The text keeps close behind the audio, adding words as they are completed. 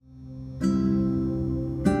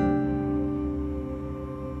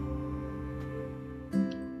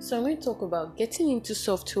So I'm going to talk about getting into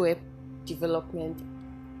software development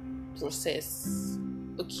process.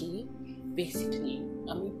 Okay, basically,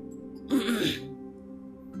 I'm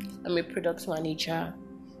a product manager,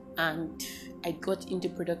 and I got into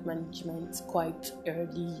product management quite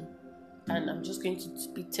early. And I'm just going to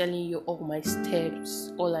be telling you all my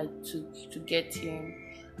steps, all I took to get in,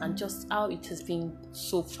 and just how it has been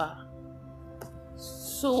so far.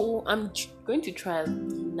 So I'm going to try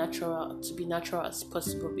to be natural as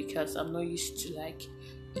possible, because I'm not used to like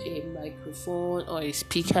a microphone or a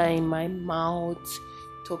speaker in my mouth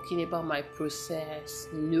talking about my process.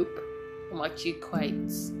 Nope, I'm actually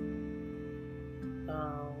quite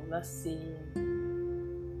let's see,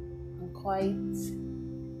 I'm quite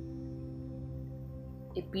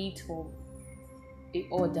a bit of a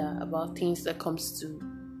order about things that comes to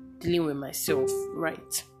dealing with myself,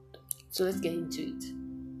 right? So let's get into it.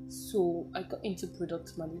 So I got into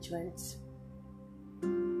product management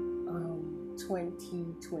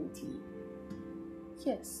 2020.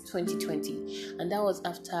 Yes, 2020. And that was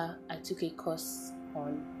after I took a course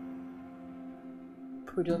on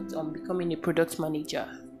becoming a product manager.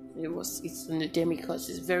 It's an academic course.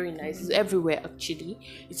 It's very nice. It's everywhere actually.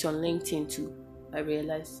 It's on LinkedIn too. I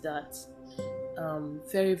realized that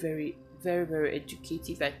very, very, very, very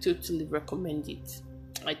educative. I totally recommend it.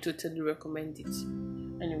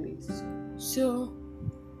 Anyways, so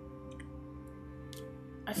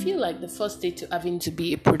I feel like the first stage to having to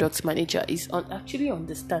be a product manager is actually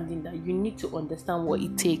understanding that you need to understand what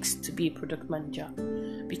it takes to be a product manager.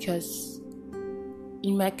 Because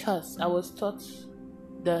in my course, I was taught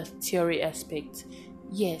the theory aspect.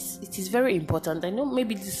 Yes, it is very important. I know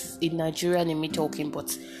maybe this is a Nigerian in me talking,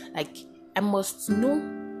 but like I must know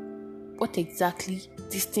what exactly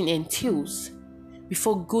this thing entails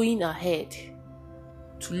before going ahead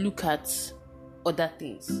to look at other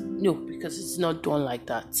things. No, because it's not done like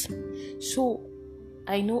that. So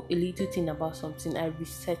I know a little thing about something. I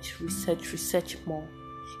research more.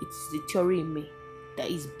 It's the theory in me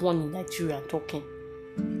that is born in Nigeria talking.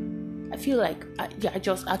 I feel like I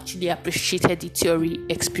just actually appreciated the theory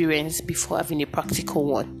experience before having a practical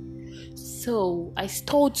one. So I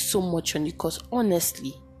stalled so much on it because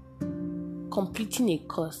honestly, completing a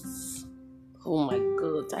course, oh my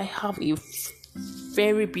god, I have a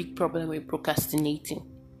very big problem with procrastinating.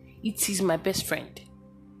 It is my best friend.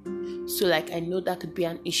 So like I know that could be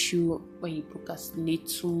an issue when you procrastinate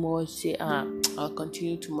too much. Say, I'll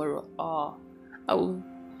continue tomorrow.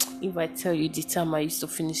 If I tell you the time I used to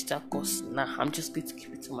finish that course, I'm just going to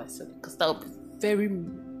keep it to myself, because that would be very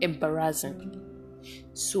embarrassing.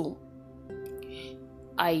 So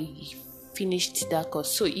I finished that course.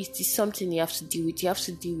 So it is something you have to deal with. You have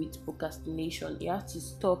to deal with procrastination. You have to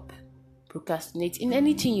stop procrastinating in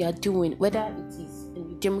anything you are doing, whether it is an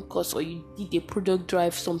academic course, or you did a product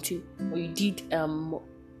drive something, or you did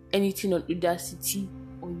anything on Udacity,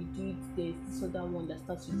 or you did this other one that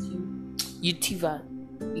starts with Utiva.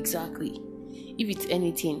 Exactly. If it's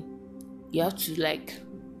anything, you have to like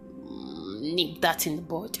nip that in the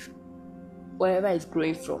bud. Wherever it's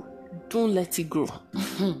growing from, don't let it grow.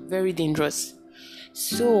 Very dangerous.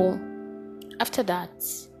 So after that,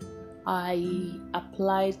 I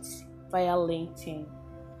applied via LinkedIn.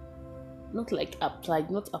 Not applied.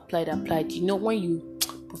 You know, when you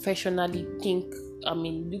professionally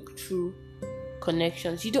look through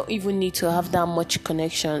connections, you don't even need to have that much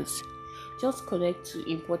connections. Just connect to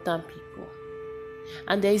important people.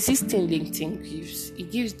 And there is this thing LinkedIn gives. It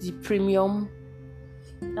gives the premium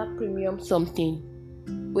something,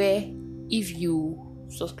 where if you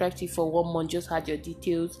subscribe to it for 1 month, just add your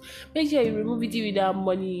details. Make sure you remove it without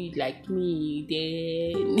money like me.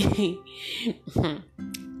 Then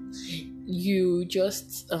you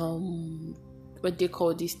just what they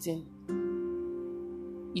call this thing?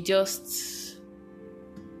 You just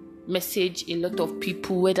message a lot of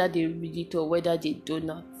people, whether they read it or whether they do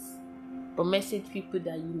not. But message people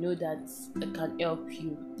that you know that can help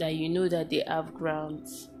you, that you know that they have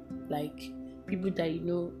grounds, like people that you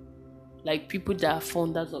know, like people that are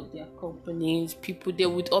founders of their companies, people they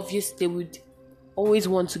would always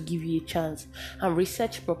want to give you a chance, and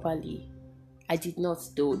research properly. I did not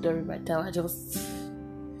though during my time.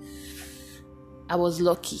 I was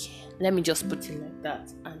lucky. Let me just put it like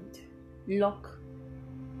that. And luck,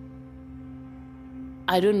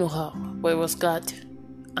 I don't know how, but it was God.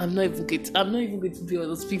 I'm not even going to be one of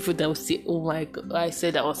those people that will say, oh my god, I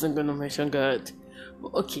said I wasn't going to mention God.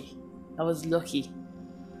 But okay, I was lucky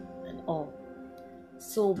and all.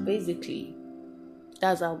 So basically,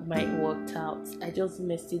 that's how mine worked out. I just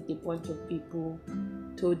messaged a bunch of people,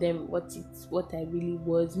 told them what I really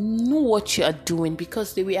was. Know what you are doing,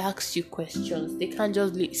 because they will ask you questions. They can't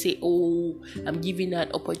just say, "Oh, I'm giving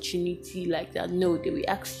an opportunity like that." No, they will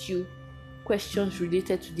ask you questions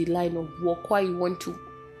related to the line of work, why you want to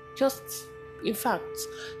just, in fact,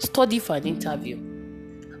 study for an interview.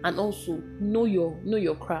 And also know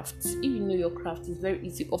your craft. If you know your craft, it's very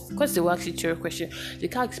easy. Of course, they will ask you your question. They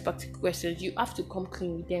can't expect questions. You have to come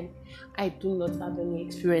clean with them. I do not have any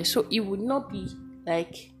experience, so it would not be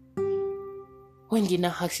like when they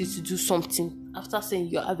now ask you to do something after saying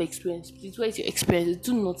you have experience. Please, where is your experience?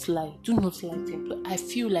 Do not lie. Do not lie to employer. I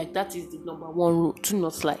feel like that is the number one rule. Do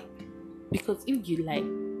not lie, because if you lie,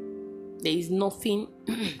 there is nothing.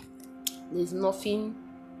 There's nothing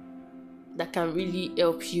that can really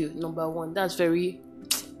help you. Number one, that's a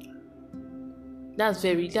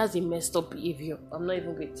messed up behavior. I'm not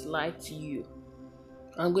even going to lie to you.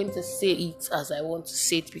 I'm going to say it as I want to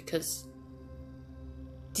say it, because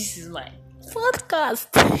this is my podcast.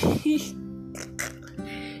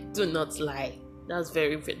 Do not lie. That's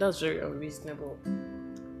very unreasonable.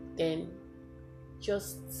 Then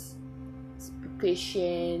just be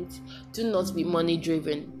patient. Do not be money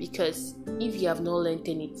driven, because if you have not learned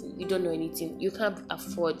anything, you don't know anything, you can't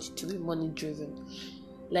afford to be money driven.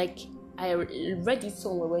 Like, I read it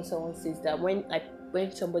somewhere where someone says that when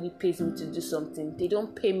somebody pays me to do something, they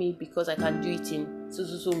don't pay me because I can do it in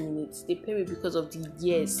so minutes. They pay me because of the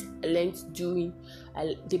years I learned doing.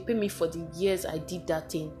 They pay me for the years I did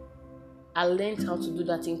that thing. I learned how to do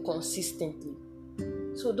that thing consistently.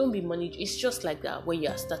 So don't be money. It's just like that when you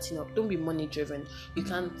are starting up. Don't be money driven. You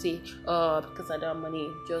can't say, because I don't have money,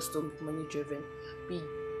 just don't be money driven. Be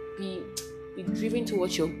driven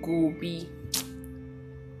towards your goal.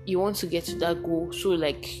 You want to get to that goal, so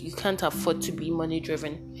like you can't afford to be money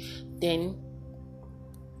driven. Then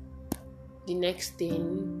the next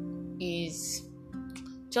thing is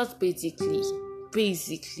just basically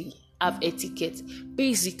have etiquette,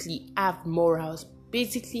 basically have morals,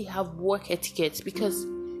 basically have work etiquette, because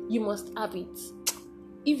you must have it.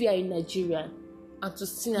 If you are a Nigerian and to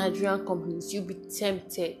see Nigerian companies, you'll be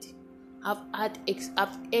tempted. I've heard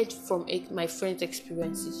from my friends'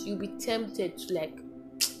 experiences. You'll be tempted to like,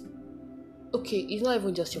 okay, it's not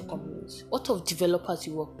even just your companies. What of developers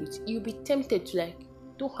you work with? You'll be tempted to like,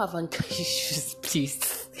 don't have anger issues,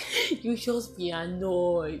 please. You just be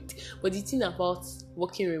annoyed. But the thing about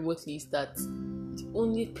working remotely is that the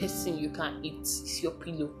only person you can eat is your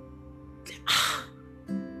pillow.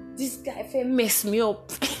 This guy messed me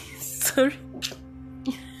up.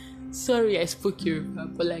 Sorry I spoke Yoruba,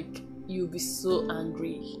 but like, you'll be so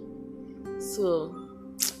angry. So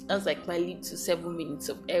that's like my lead to 7 minutes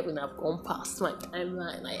of heaven. I've gone past my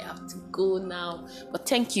timeline. I have to go now. But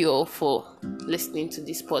thank you all for listening to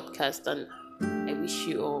this podcast, and I wish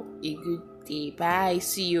you all a good day. Bye.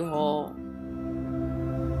 See you all.